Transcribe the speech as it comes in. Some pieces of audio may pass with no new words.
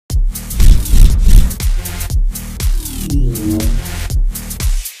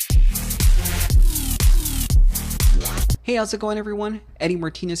Hey, how's it going everyone? Eddie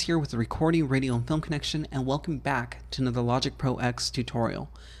Martinez here with the Recording, Radio, and Film Connection, and welcome back to another Logic Pro X tutorial.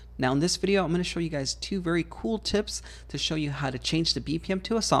 Now in this video, I'm going to show you guys two very cool tips to show you how to change the BPM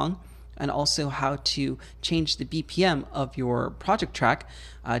to a song, and also how to change the BPM of your project track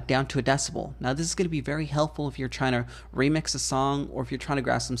down to a decibel. Now this is going to be very helpful if you're trying to remix a song or if you're trying to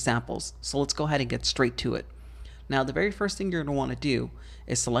grab some samples. So let's go ahead and get straight to it. Now the very first thing you're going to want to do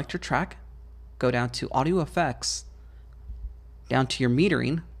is select your track, go down to Audio Effects, down to your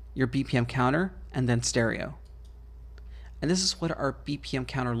metering, your BPM counter, and then stereo. And this is what our BPM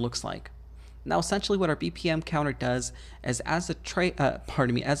counter looks like. Now essentially what our BPM counter does is as the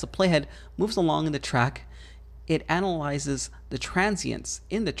playhead moves along in the track, it analyzes the transients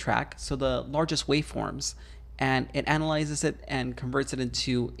in the track, so the largest waveforms, and it analyzes it and converts it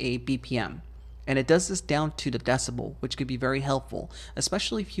into a BPM. And it does this down to the decibel, which could be very helpful,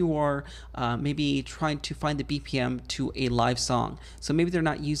 especially if you are maybe trying to find the BPM to a live song. So maybe they're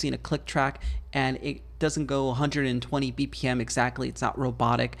not using a click track and it doesn't go 120 BPM exactly. It's not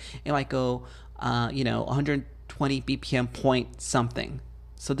robotic. It might go, 120 BPM point something.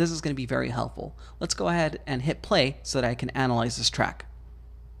 So this is going to be very helpful. Let's go ahead and hit play so that I can analyze this track.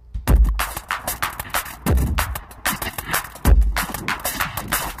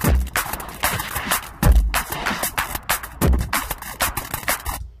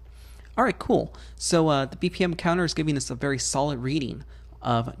 Alright, cool. So the BPM counter is giving us a very solid reading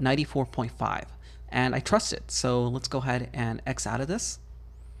of 94.5, and I trust it. So let's go ahead and X out of this.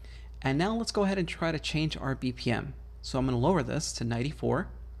 And now let's go ahead and try to change our BPM. So I'm going to lower this to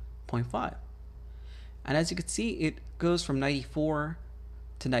 94.5. And as you can see, it goes from 94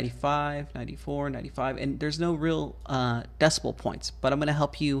 to 95, 94, 95, and there's no real decibel points, but I'm going to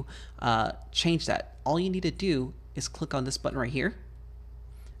help you change that. All you need to do is click on this button right here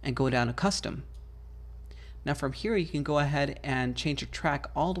and go down to custom. Now from here you can go ahead and change your track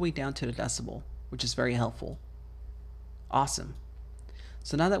all the way down to the decibel, which is very helpful. Awesome.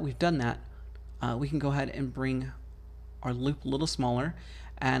 So now that we've done that, we can go ahead and bring our loop a little smaller.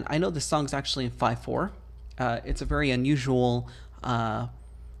 And I know this song's actually in 5/4. It's a very unusual time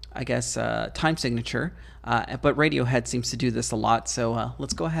signature, but Radiohead seems to do this a lot. So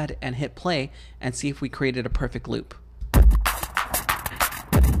let's go ahead and hit play and see if we created a perfect loop.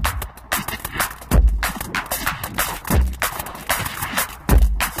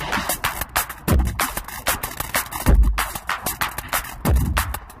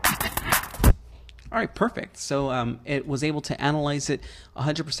 Alright, perfect. So it was able to analyze it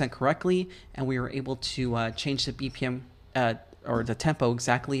 100% correctly, and we were able to change the BPM or the tempo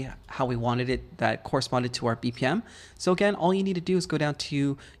exactly how we wanted it, that corresponded to our BPM. So again, all you need to do is go down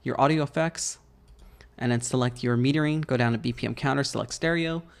to your audio effects and then select your metering, go down to BPM counter, select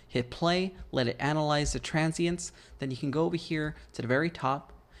stereo, hit play, let it analyze the transients. Then you can go over here to the very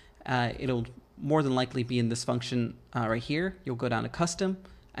top. It'll more than likely be in this function right here. You'll go down to custom,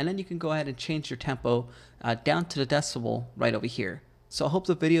 and then you can go ahead and change your tempo down to the decibel right over here. So I hope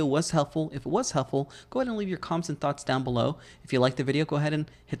the video was helpful. If it was helpful, go ahead and leave your comments and thoughts down below. If you liked the video, go ahead and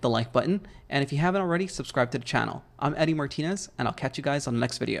hit the like button. And if you haven't already, subscribe to the channel. I'm Eddie Martinez, and I'll catch you guys on the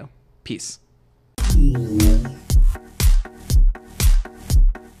next video. Peace.